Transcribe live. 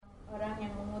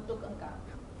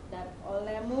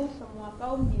semua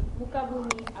kaum di muka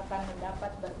bumi akan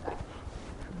mendapat berkat.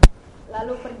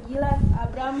 Lalu pergilah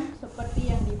Abram seperti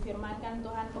yang difirmankan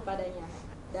Tuhan kepadanya,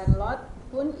 dan Lot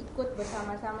pun ikut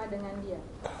bersama-sama dengan dia.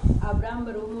 Abram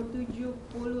berumur 75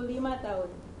 tahun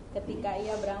ketika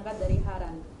ia berangkat dari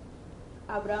Haran.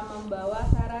 Abram membawa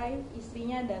Sarai,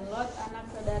 istrinya, dan Lot anak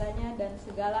saudaranya, dan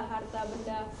segala harta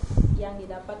benda yang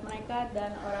didapat mereka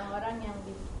dan orang-orang yang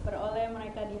diperoleh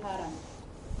mereka di Haran.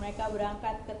 Mereka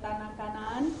berangkat ke tanah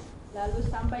Kanaan, lalu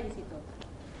sampai di situ.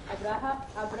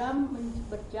 Abram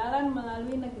berjalan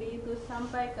melalui negeri itu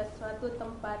sampai ke suatu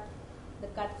tempat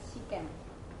dekat Sikem,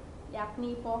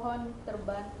 yakni pohon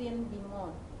terbantin di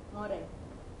More.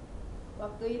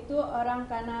 Waktu itu orang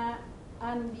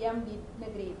Kanaan diam di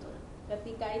negeri itu.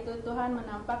 Ketika itu Tuhan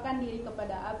menampakkan diri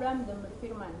kepada Abram dan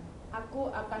berfirman,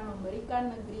 Aku akan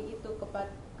memberikan negeri itu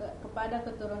kepada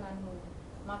keturunanmu.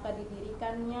 Maka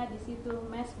didirikannya di situ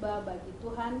mezbah bagi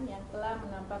Tuhan yang telah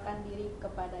menampakkan diri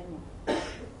kepadanya.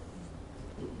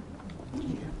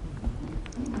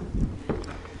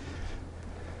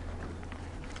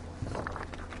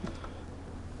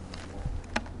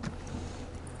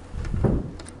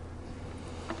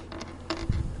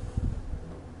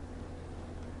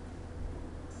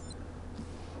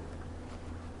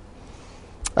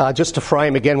 Just to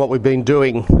frame again what we've been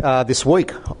doing this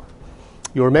week.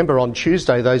 You'll remember on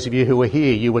Tuesday, those of you who were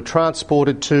here, you were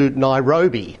transported to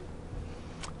Nairobi,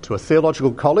 to a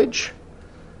theological college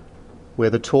where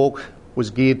the talk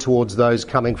was geared towards those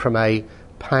coming from a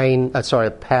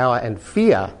power and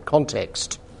fear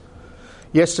context.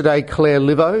 Yesterday, Claire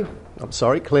Livingston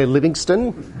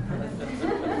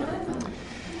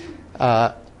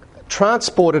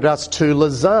transported us to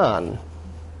Lausanne,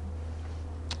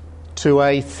 to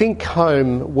a Think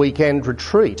Home weekend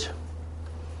retreat,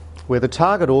 where the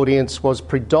target audience was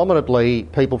predominantly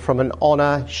people from an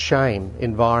honour-shame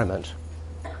environment.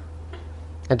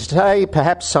 And today,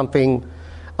 perhaps something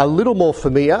a little more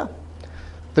familiar.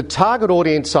 The target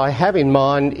audience I have in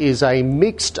mind is a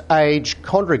mixed-age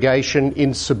congregation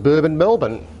in suburban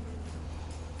Melbourne,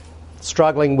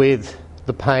 struggling with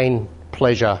the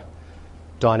pain-pleasure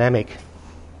dynamic.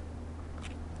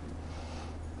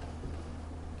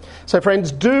 So,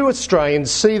 friends, do Australians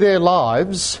see their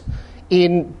lives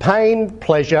in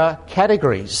pain-pleasure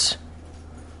categories?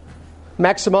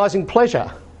 Maximising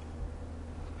pleasure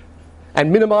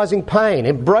and minimising pain,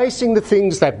 embracing the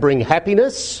things that bring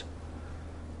happiness,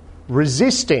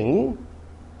 resisting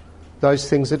those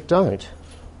things that don't.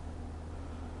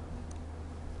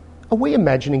 Are we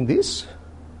imagining this?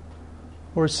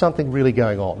 Or is something really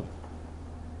going on?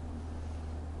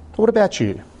 What about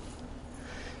you?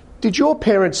 Did your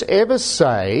parents ever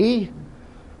say,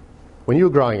 when you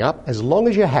were growing up, as long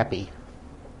as you're happy,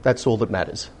 that's all that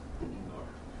matters?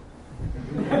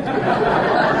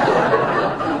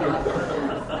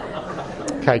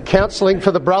 Okay, counselling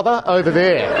for the brother over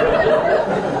there.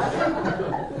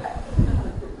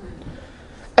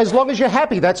 As long as you're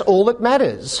happy, that's all that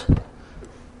matters.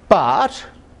 But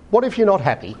what if you're not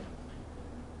happy?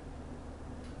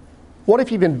 What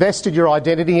if you've invested your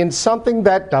identity in something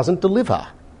that doesn't deliver?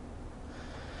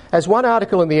 As one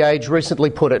article in The Age recently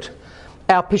put it,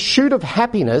 our pursuit of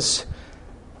happiness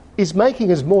is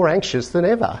making us more anxious than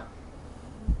ever.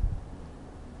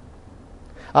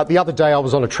 The other day I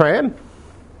was on a tram.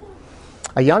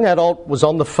 A young adult was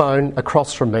on the phone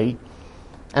across from me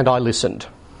and I listened.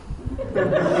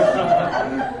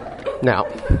 Now,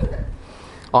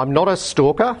 I'm not a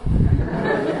stalker.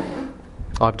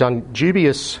 I've done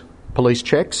dubious police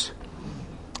checks.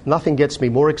 Nothing gets me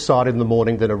more excited in the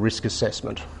morning than a risk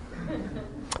assessment.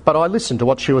 But I listened to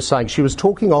what she was saying. She was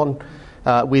talking on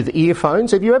with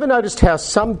earphones. Have you ever noticed how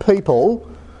some people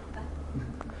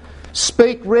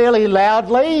speak really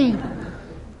loudly?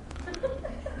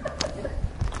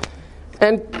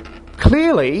 And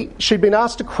clearly she'd been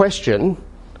asked a question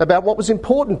about what was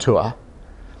important to her.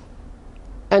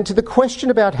 And to the question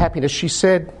about happiness, she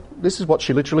said, this is what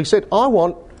she literally said, I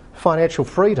want financial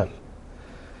freedom.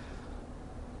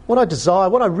 What I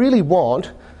desire, what I really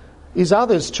want is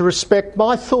others to respect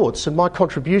my thoughts and my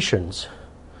contributions.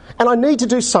 And I need to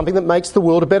do something that makes the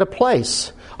world a better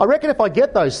place. I reckon if I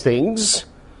get those things,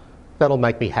 that'll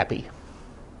make me happy.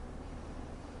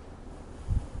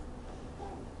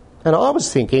 And I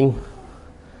was thinking,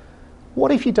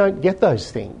 what if you don't get those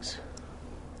things?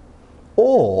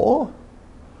 Or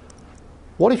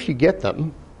what if you get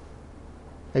them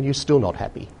and you're still not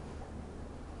happy?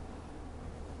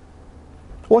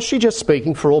 Was she just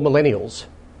speaking for all millennials?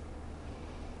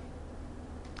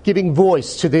 Giving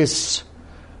voice to this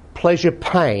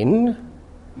pleasure-pain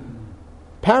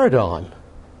paradigm?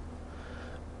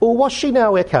 Or was she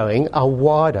now echoing a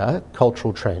wider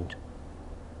cultural trend?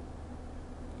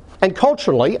 And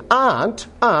culturally, aren't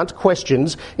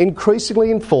questions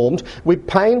increasingly informed with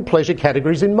pain, pleasure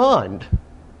categories in mind?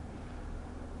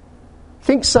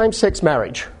 Think same-sex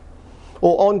marriage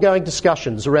or ongoing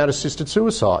discussions around assisted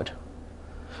suicide.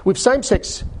 With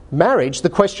same-sex marriage,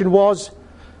 the question was,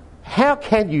 how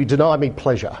can you deny me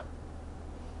pleasure?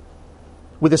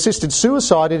 With assisted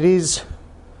suicide, it is,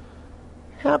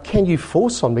 how can you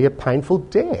force on me a painful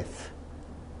death?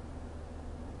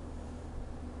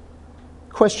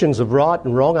 Questions of right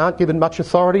and wrong aren't given much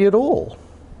authority at all.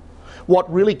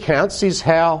 What really counts is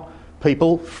how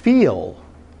people feel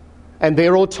and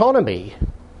their autonomy.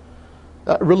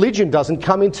 Religion doesn't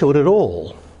come into it at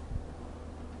all.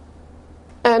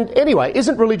 And anyway,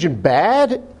 isn't religion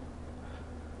bad?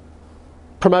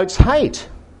 Promotes hate.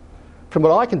 From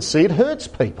what I can see, it hurts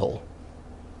people.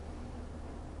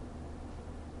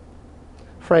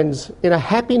 Friends, in a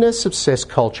happiness-obsessed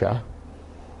culture,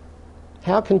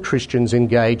 how can Christians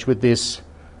engage with this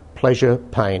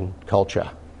pleasure-pain culture?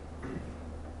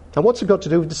 And what's it got to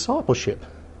do with discipleship?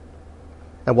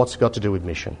 And what's it got to do with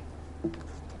mission?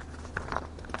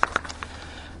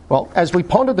 Well, as we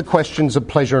ponder the questions of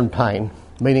pleasure and pain,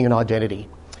 meaning and identity,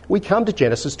 we come to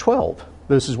Genesis 12,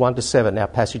 verses 1 to 7, our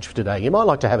passage for today. You might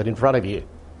like to have it in front of you.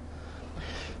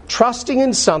 Trusting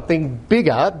in something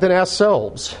bigger than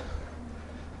ourselves.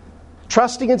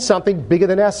 Trusting in something bigger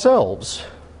than ourselves.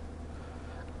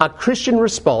 A Christian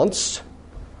response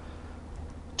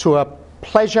to a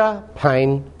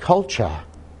pleasure-pain culture.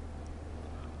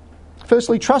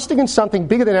 Firstly, trusting in something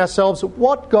bigger than ourselves,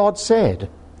 what God said.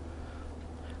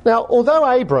 Now, although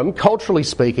Abram, culturally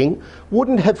speaking,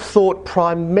 wouldn't have thought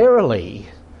primarily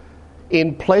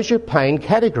in pleasure-pain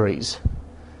categories,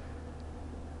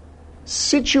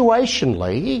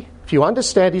 situationally, if you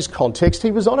understand his context,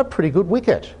 he was on a pretty good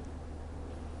wicket.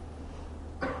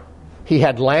 He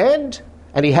had land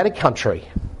and he had a country.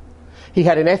 He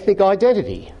had an ethnic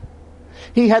identity.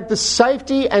 He had the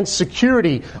safety and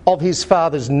security of his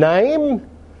father's name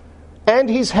and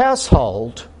his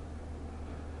household.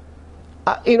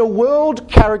 In a world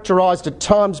characterised at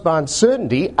times by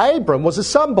uncertainty, Abram was a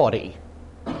somebody.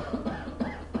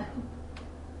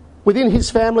 Within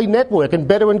his family network and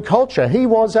Bedouin culture, he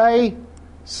was a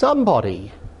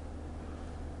somebody.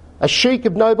 A sheik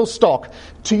of noble stock.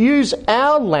 To use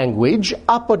our language,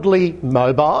 upwardly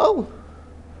mobile,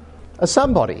 a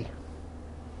somebody.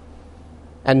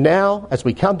 And now, as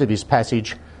we come to this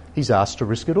passage, he's asked to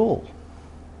risk it all.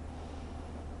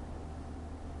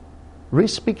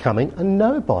 Risk becoming a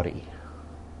nobody.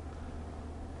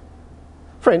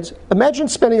 Friends, imagine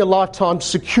spending a lifetime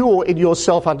secure in your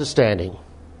self-understanding.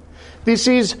 This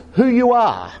is who you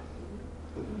are.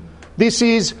 This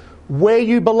is where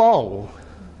you belong.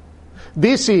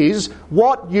 This is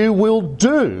what you will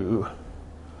do.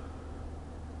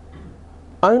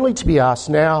 Only to be asked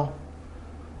now,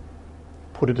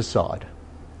 put it aside.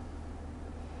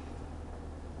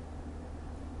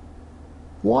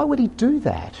 Why would he do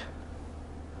that?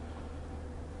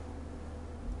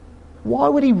 Why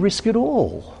would he risk it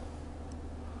all?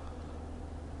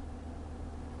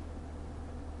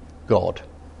 God.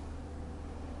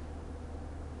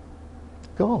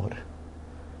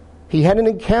 He had an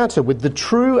encounter with the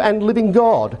true and living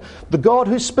God, the God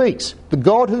who speaks, the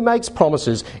God who makes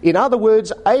promises. In other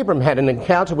words, Abram had an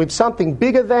encounter with something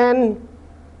bigger than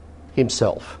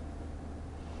himself.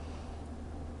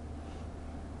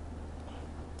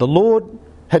 The Lord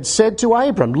had said to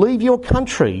Abram, leave your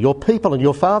country, your people and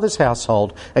your father's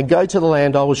household and go to the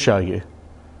land I will show you.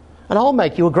 And I'll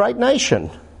make you a great nation.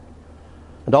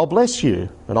 And I'll bless you,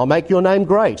 and I'll make your name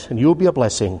great, and you'll be a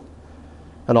blessing.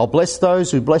 And I'll bless those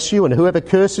who bless you, and whoever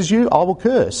curses you, I will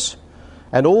curse.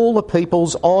 And all the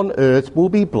peoples on earth will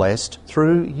be blessed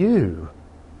through you.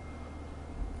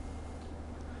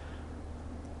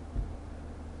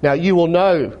 Now, you will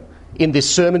know in this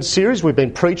sermon series we've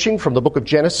been preaching from the book of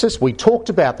Genesis, we talked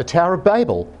about the Tower of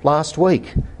Babel last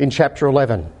week in chapter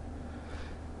 11.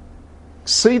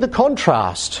 See the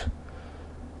contrast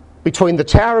between the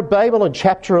Tower of Babel in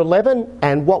chapter 11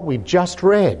 and what we've just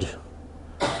read.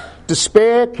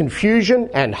 Despair, confusion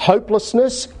and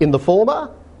hopelessness in the former.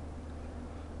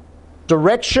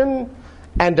 Direction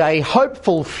and a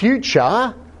hopeful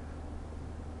future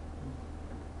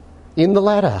in the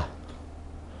latter.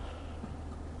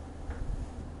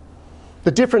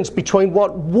 The difference between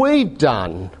what we've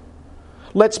done,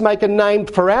 let's make a name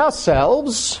for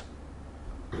ourselves,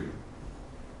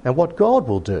 and what God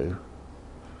will do.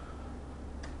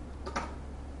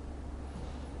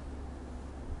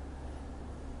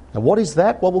 And what is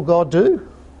that? What will God do?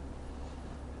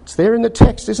 It's there in the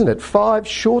text, isn't it? 5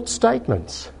 short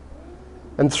statements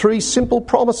and 3 simple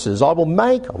promises. I will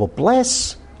make, I will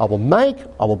bless, I will make,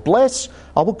 I will bless,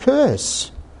 I will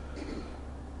curse.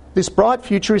 This bright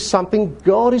future is something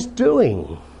God is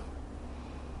doing.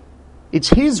 It's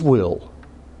His will.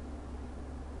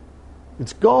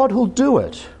 It's God who'll do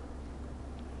it.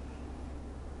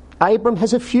 Abram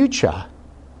has a future,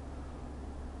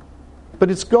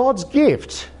 but it's God's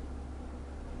gift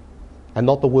and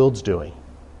not the world's doing.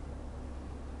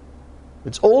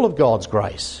 It's all of God's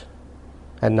grace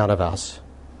and none of us.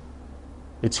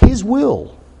 It's His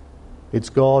will. It's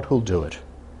God who'll do it.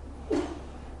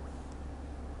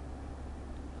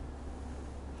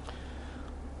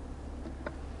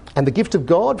 And the gift of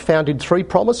God found in 3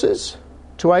 promises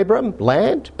to Abram: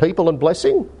 land, people and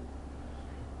blessing.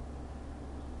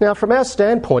 Now, from our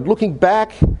standpoint, looking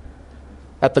back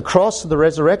at the cross and the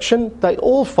resurrection, they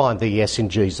all find their yes in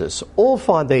Jesus, all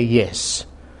find their yes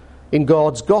in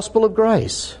God's gospel of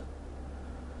grace.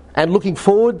 And looking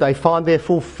forward, they find their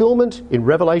fulfilment in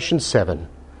Revelation 7,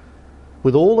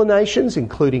 with all the nations,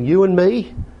 including you and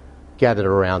me, gathered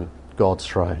around God's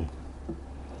throne.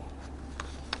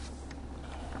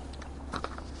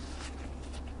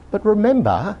 But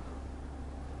remember,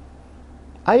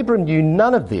 Abram knew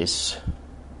none of this.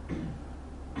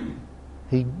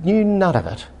 He knew none of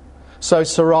it. So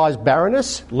Sarai's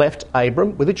barrenness left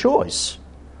Abram with a choice: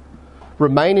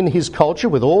 remain in his culture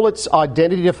with all its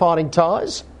identity-defining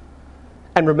ties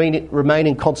and remain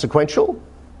inconsequential,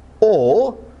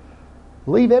 or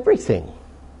leave everything,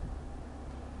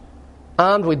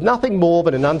 armed with nothing more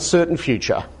than an uncertain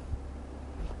future,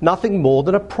 nothing more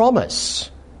than a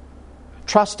promise,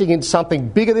 trusting in something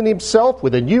bigger than himself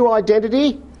with a new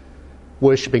identity,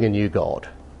 worshipping a new God.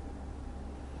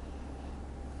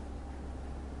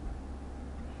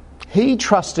 He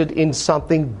trusted in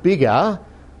something bigger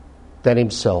than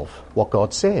himself, what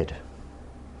God said.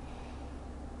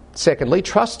 Secondly,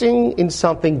 trusting in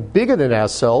something bigger than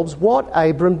ourselves, what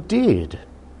Abram did.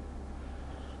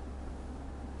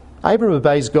 Abram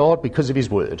obeys God because of his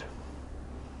word.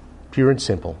 Pure and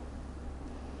simple.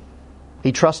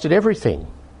 He trusted everything,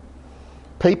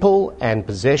 people and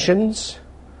possessions,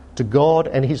 to God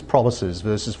and his promises,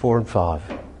 verses 4 and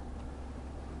 5.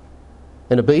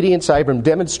 In obedience, Abram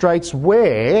demonstrates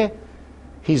where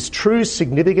his true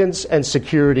significance and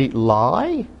security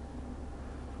lie.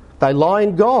 They lie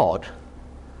in God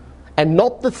and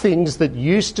not the things that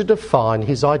used to define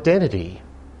his identity.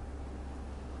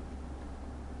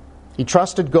 He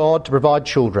trusted God to provide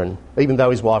children, even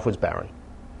though his wife was barren.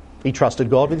 He trusted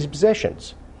God with his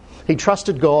possessions. He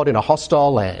trusted God in a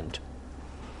hostile land.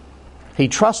 He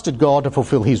trusted God to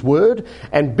fulfill his word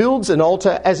and builds an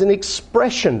altar as an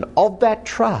expression of that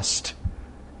trust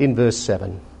in verse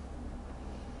 7.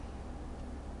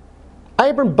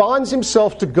 Abram binds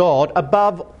himself to God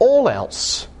above all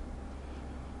else.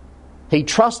 He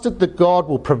trusted that God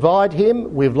will provide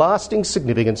him with lasting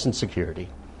significance and security.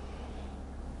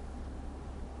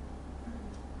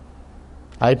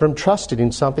 Abram trusted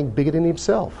in something bigger than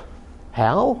himself.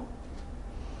 How?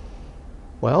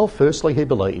 Well, firstly, he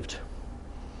believed.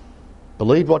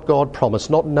 Believed what God promised,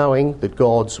 not knowing that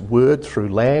God's word through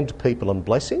land, people and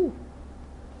blessing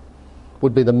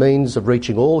would be the means of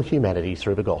reaching all humanity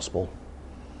through the gospel.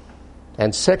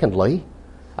 And secondly,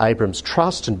 Abram's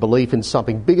trust and belief in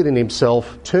something bigger than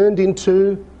himself turned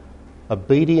into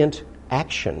obedient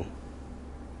action.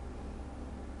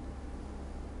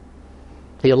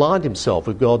 He aligned himself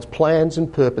with God's plans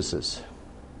and purposes.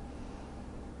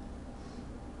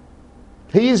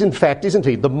 He is, in fact, isn't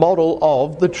he, the model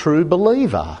of the true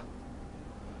believer.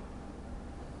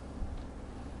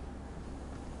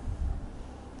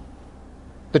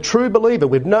 The true believer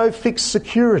with no fixed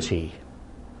security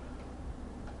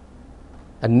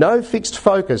and no fixed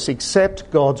focus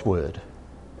except God's word.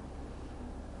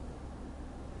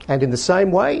 And in the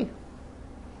same way,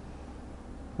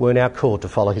 we're now called to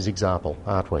follow his example,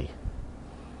 aren't we?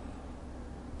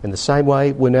 In the same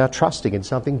way, we're now trusting in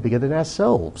something bigger than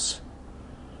ourselves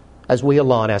as we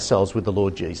align ourselves with the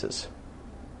Lord Jesus.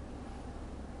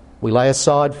 We lay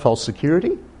aside false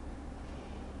security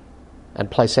and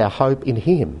place our hope in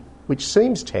him, which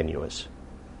seems tenuous,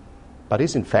 but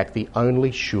is in fact the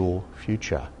only sure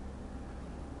future.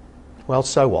 Well,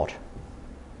 so what?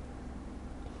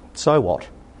 So what?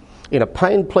 In a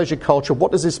pain-pleasure culture,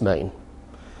 what does this mean?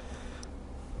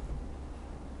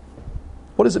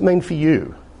 What does it mean for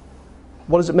you?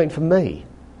 What does it mean for me?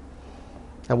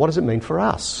 And what does it mean for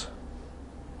us?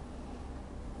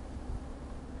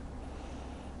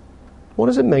 What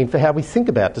does it mean for how we think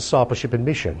about discipleship and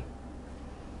mission?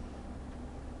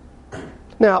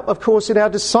 Now, of course, in our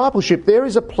discipleship, there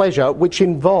is a pleasure which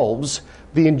involves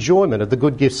the enjoyment of the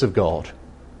good gifts of God.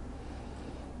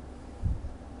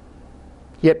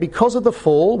 Yet because of the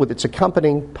fall, with its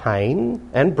accompanying pain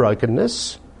and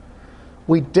brokenness,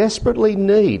 we desperately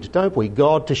need, don't we,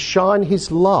 God to shine his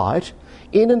light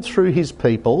in and through his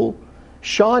people,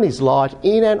 shine his light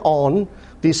in and on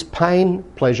this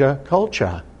pain-pleasure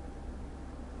culture.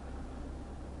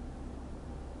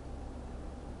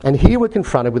 And here we're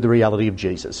confronted with the reality of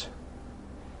Jesus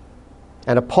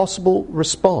and a possible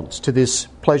response to this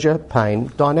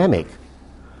pleasure-pain dynamic.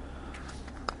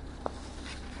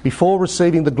 Before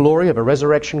receiving the glory of a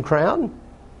resurrection crown,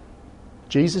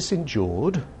 Jesus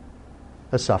endured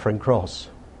a suffering cross.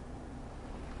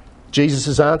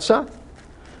 Jesus' answer,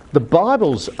 the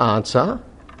Bible's answer,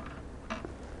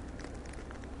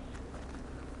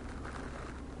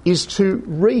 is to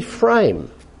reframe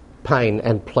pain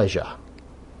and pleasure.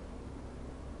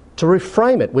 To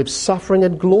reframe it with suffering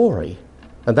and glory.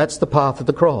 And that's the path of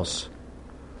the cross.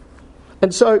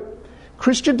 And so,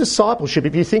 Christian discipleship,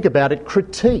 if you think about it,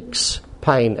 critiques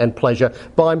pain and pleasure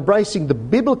by embracing the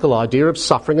biblical idea of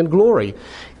suffering and glory.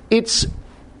 It's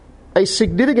a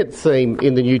significant theme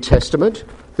in the New Testament.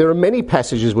 There are many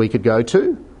passages we could go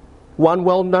to. One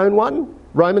well-known one,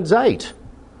 Romans 8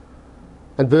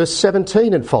 and verse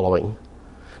 17 and following.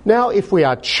 Now, if we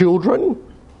are children,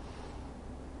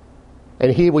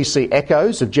 and here we see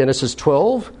echoes of Genesis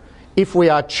 12, if we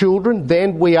are children,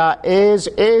 then we are heirs,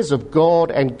 heirs of God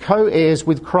and co-heirs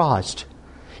with Christ.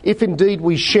 If indeed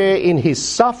we share in his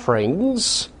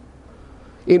sufferings,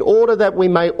 in order that we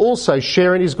may also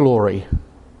share in his glory.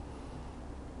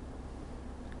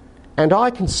 And I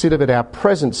consider that our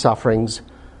present sufferings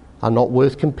are not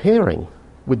worth comparing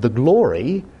with the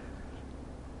glory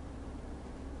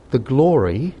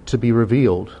to be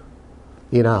revealed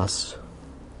in us.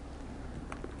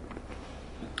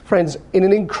 Friends, in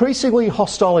an increasingly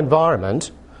hostile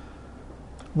environment,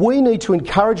 we need to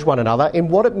encourage one another in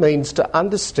what it means to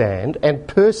understand and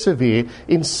persevere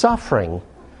in suffering,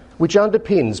 which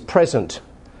underpins present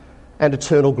and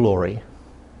eternal glory.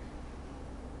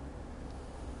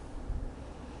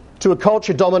 To a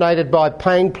culture dominated by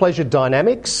pain-pleasure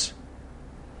dynamics,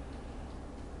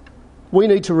 we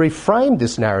need to reframe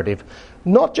this narrative,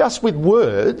 not just with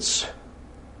words,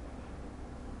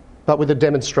 but with a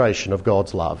demonstration of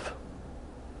God's love.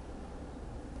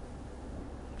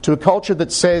 To a culture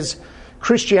that says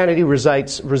Christianity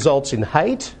results in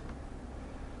hate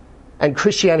and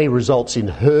Christianity results in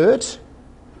hurt,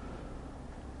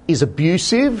 is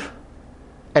abusive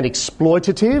and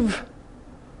exploitative,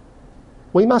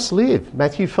 we must live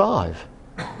Matthew 5.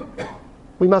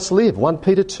 We must live 1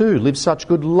 Peter 2, live such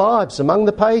good lives among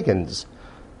the pagans,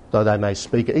 though they may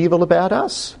speak evil about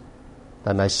us,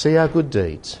 they may see our good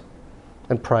deeds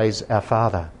and praise our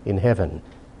Father in heaven.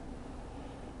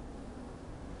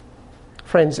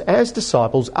 Friends, as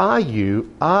disciples, are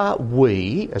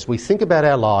we, as we think about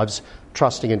our lives,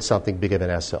 trusting in something bigger than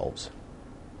ourselves?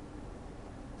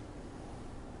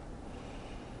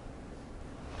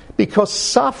 Because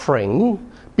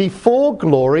suffering before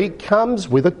glory comes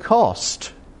with a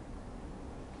cost.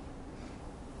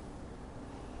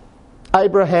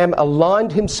 Abraham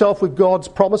aligned himself with God's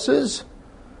promises,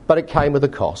 but it came with a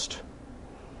cost.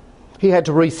 He had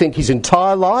to rethink his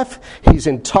entire life, his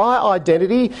entire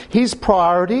identity, his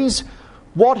priorities,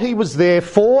 what he was there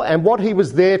for and what he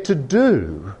was there to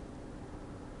do.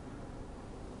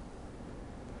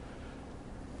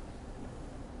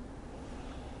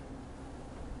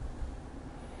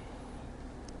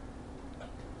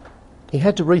 He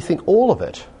had to rethink all of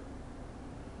it,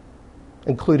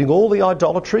 including all the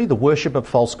idolatry, the worship of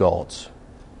false gods.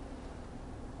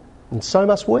 And so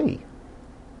must we.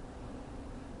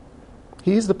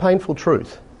 Here's the painful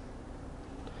truth.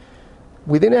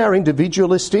 Within our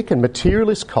individualistic and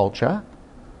materialist culture,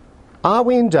 are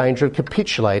we in danger of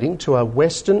capitulating to a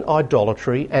Western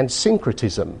idolatry and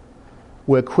syncretism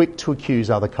we're quick to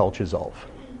accuse other cultures of?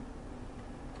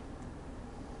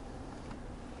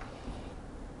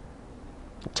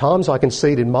 At times I can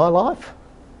see it in my life,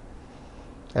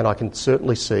 and I can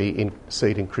certainly see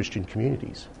it in Christian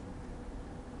communities.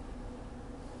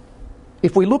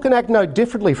 If we look and act no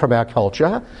differently from our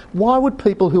culture, why would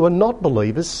people who are not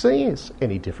believers see us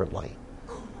any differently?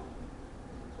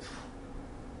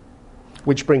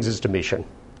 Which brings us to mission.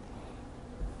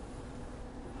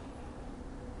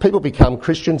 People become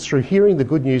Christians through hearing the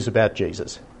good news about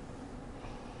Jesus.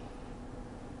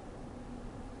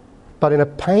 But in a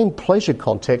pain-pleasure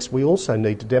context, we also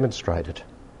need to demonstrate it.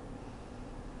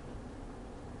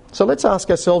 So let's ask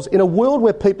ourselves, in a world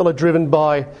where people are driven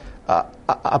by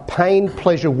a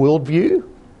pain-pleasure worldview,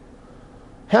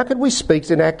 How can we speak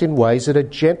and act in ways that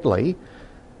gently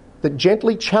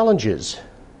challenges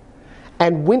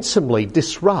and winsomely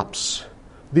disrupts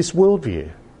this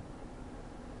worldview?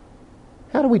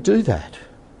 How do we do that?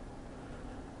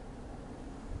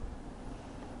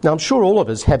 Now, I'm sure all of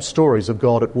us have stories of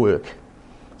God at work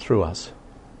through us.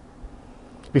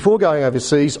 Before going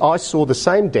overseas, I saw the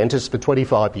same dentist for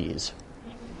 25 years.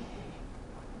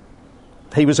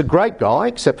 He was a great guy,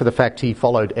 except for the fact he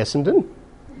followed Essendon.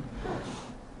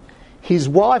 His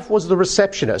wife was the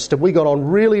receptionist, and we got on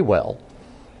really well.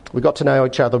 We got to know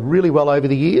each other really well over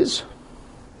the years.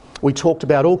 We talked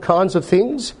about all kinds of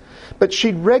things, but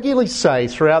she'd regularly say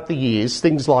throughout the years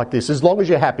things like this: as long as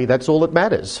you're happy, that's all that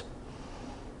matters.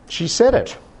 She said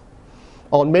it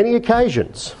on many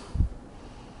occasions.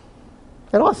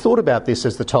 And I thought about this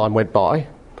as the time went by.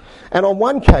 And on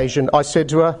one occasion I said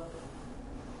to her,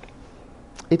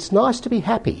 "It's nice to be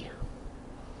happy,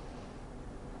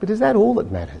 but is that all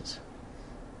that matters?"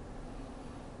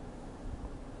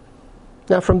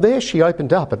 Now from there she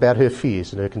opened up about her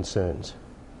fears and her concerns.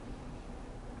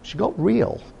 She got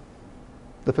real.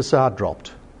 The facade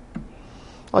dropped.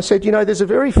 I said, there's a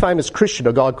very famous Christian,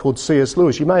 a guy called C.S.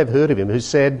 Lewis, you may have heard of him, who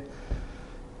said,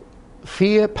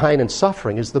 fear, pain and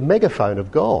suffering is the megaphone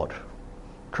of God,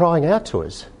 crying out to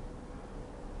us.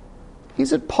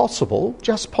 Is it possible,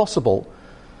 just possible,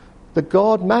 that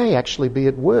God may actually be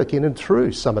at work in and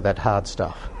through some of that hard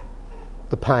stuff?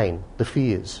 The pain, the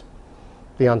fears,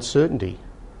 the uncertainty.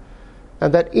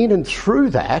 And that in and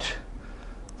through that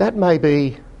may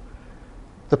be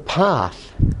the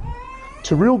path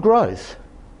to real growth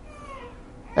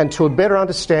and to a better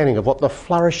understanding of what the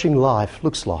flourishing life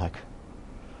looks like.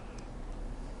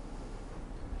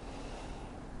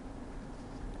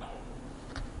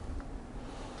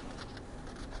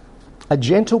 A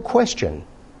gentle question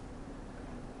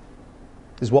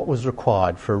is what was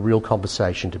required for a real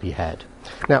conversation to be had.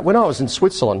 Now, when I was in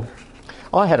Switzerland,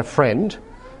 I had a friend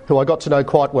who I got to know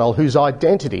quite well, whose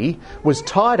identity was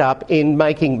tied up in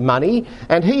making money,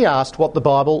 and he asked what the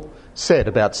Bible said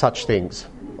about such things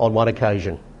on one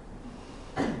occasion.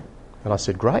 And I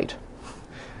said, great.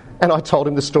 And I told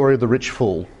him the story of the rich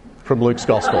fool from Luke's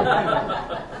Gospel.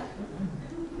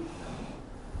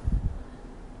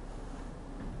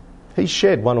 He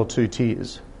shed one or two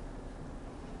tears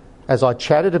as I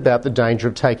chatted about the danger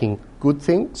of taking good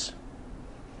things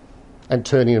and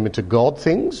turning them into God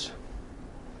things,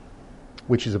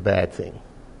 which is a bad thing.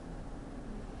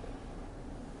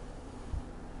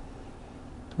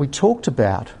 We talked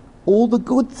about all the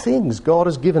good things God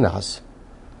has given us,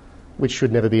 which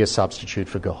should never be a substitute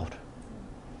for God.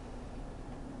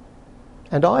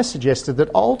 And I suggested that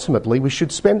ultimately we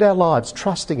should spend our lives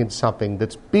trusting in something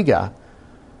that's bigger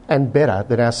and better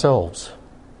than ourselves.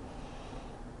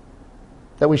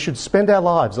 That we should spend our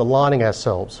lives aligning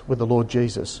ourselves with the Lord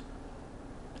Jesus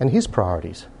and his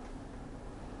priorities.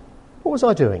 What was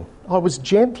I doing? I was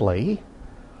gently,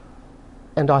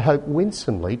 and I hope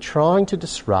winsomely, trying to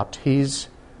disrupt his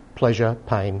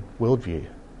pleasure-pain worldview.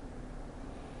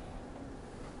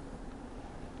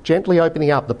 Gently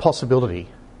opening up the possibility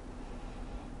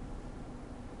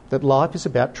that life is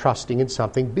about trusting in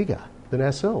something bigger than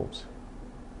ourselves.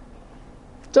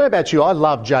 I don't know about you, I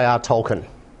love J.R. Tolkien.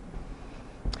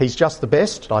 He's just the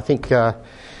best. I think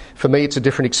for me it's a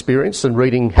different experience than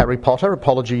reading Harry Potter.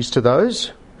 Apologies to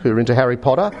those who are into Harry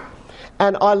Potter.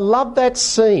 And I love that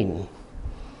scene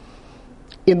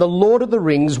in The Lord of the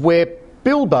Rings where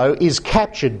Bilbo is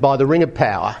captured by the Ring of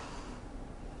Power.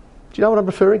 Do you know what I'm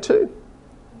referring to?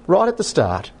 Right at the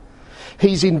start.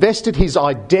 He's invested his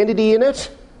identity in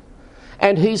it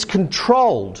and he's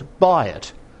controlled by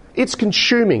it. It's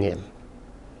consuming him.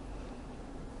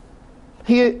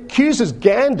 He accuses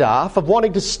Gandalf of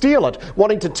wanting to steal it,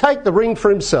 wanting to take the ring for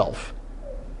himself.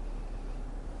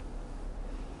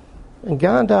 And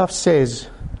Gandalf says,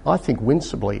 I think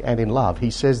winsomely and in love,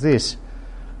 he says this,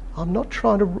 I'm not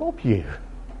trying to rob you.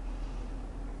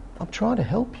 I'm trying to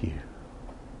help you.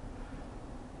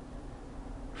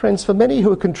 Friends, for many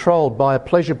who are controlled by a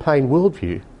pleasure-pain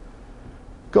worldview,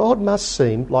 God must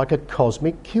seem like a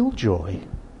cosmic killjoy,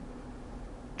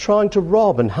 trying to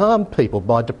rob and harm people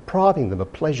by depriving them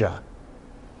of pleasure.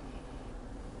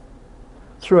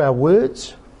 Through our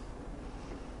words,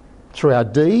 through our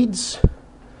deeds,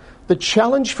 the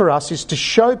challenge for us is to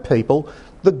show people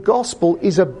the gospel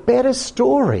is a better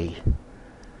story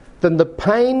than the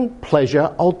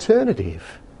pain-pleasure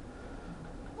alternative.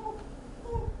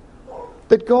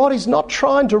 That God is not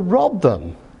trying to rob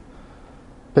them,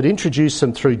 but introduce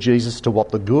them through Jesus to what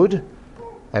the good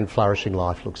and flourishing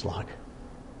life looks like.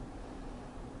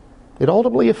 It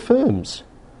ultimately affirms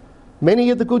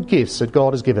many of the good gifts that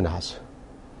God has given us.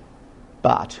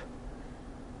 But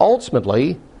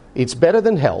ultimately, it's better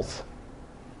than health,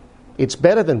 it's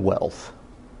better than wealth,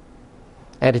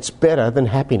 and it's better than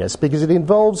happiness, because it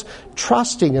involves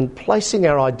trusting and placing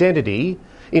our identity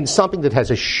in something that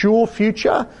has a sure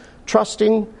future,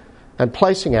 trusting and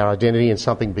placing our identity in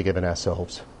something bigger than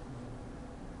ourselves.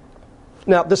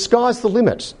 Now, the sky's the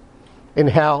limit in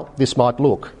how this might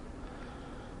look,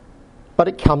 but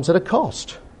it comes at a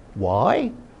cost.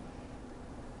 Why?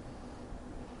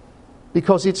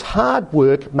 Because it's hard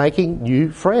work making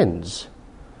new friends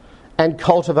and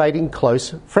cultivating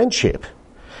close friendship.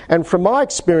 And from my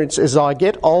experience, as I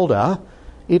get older,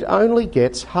 it only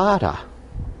gets harder.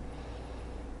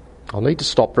 I'll need to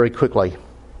stop very quickly.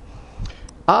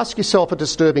 Ask yourself a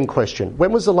disturbing question.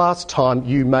 When was the last time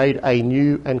you made a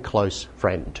new and close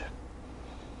friend?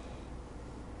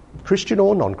 Christian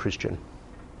or non-Christian?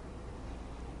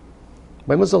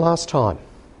 When was the last time?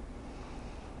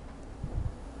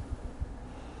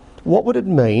 What would it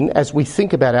mean as we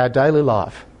think about our daily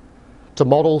life to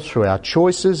model through our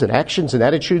choices and actions and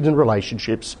attitudes and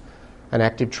relationships an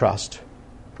active trust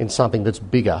in something that's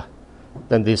bigger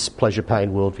than this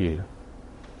pleasure-pain worldview?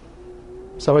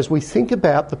 So as we think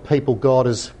about the people God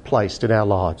has placed in our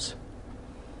lives,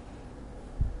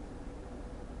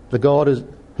 the God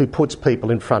who puts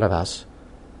people in front of us,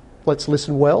 let's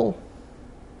listen well.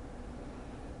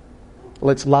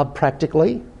 Let's love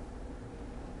practically.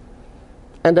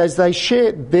 And as they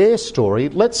share their story,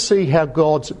 let's see how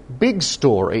God's big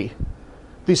story,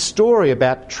 this story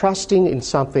about trusting in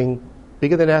something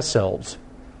bigger than ourselves,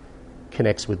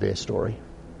 connects with their story.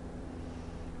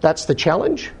 That's the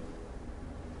challenge,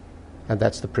 and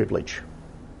that's the privilege.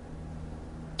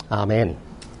 Amen.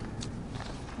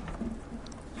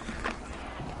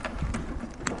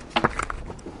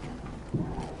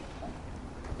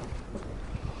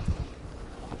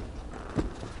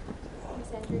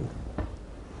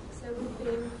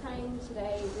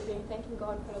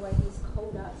 God for the way He's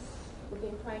called us. We've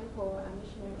been praying for our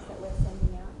missionaries that we're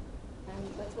sending out, and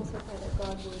let's also pray that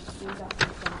God would use us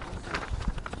and send us.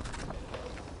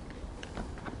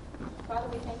 Father,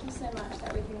 we thank you so much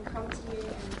that we can come to you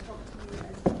and talk to you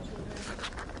as your children.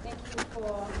 Thank you for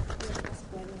your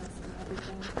trustworthiness us in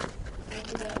everything. Thank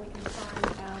you that we can find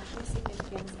our true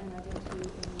significance and identity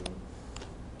in you.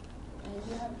 And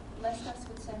you have blessed us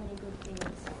with so many good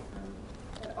things,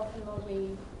 but often, Lord,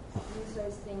 we use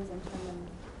those things and turn them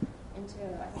into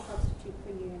like a substitute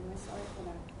for you, and we're sorry for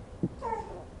that.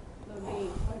 Lord,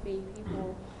 we want to be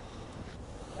people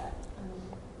that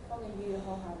follow you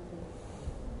wholeheartedly.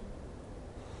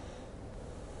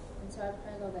 And so I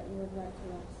pray, Lord, that you would work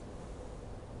through us.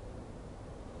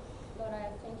 Lord,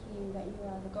 I thank you that you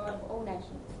are the God of all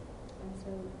nations, and so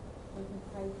we can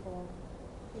pray for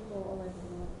people all over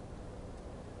the world.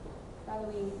 Father,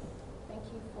 we thank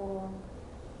you for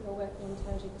your work in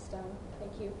Tajikistan.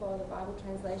 Thank you for the Bible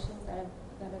translations that are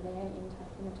there in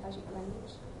the Tajik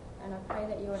language. And I pray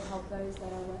that you would help those that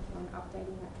are working on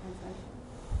updating that translation.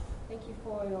 Thank you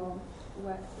for your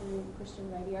work through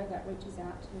Christian radio that reaches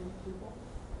out to people.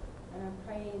 And I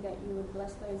pray that you would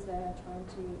bless those that are trying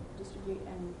to distribute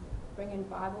and bring in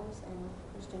Bibles and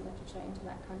Christian literature into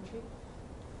that country.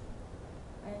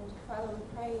 And Father, we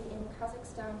pray in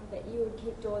Kazakhstan that you would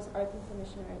keep doors open for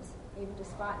missionaries, even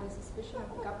despite the suspicion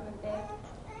of the government there.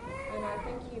 And I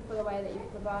thank you for the way that you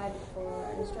provide for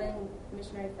an Australian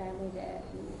missionary family there.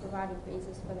 You provided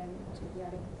visas for them to be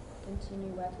able to continue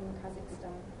working in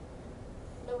Kazakhstan.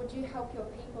 Lord, would you help your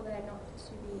people there not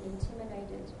to be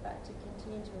intimidated, but to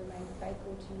continue to remain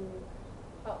faithful to you.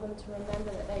 Help them to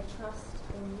remember that they trust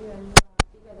in you and you are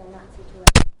bigger than that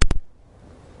situation.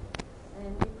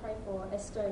 And we pray for Esther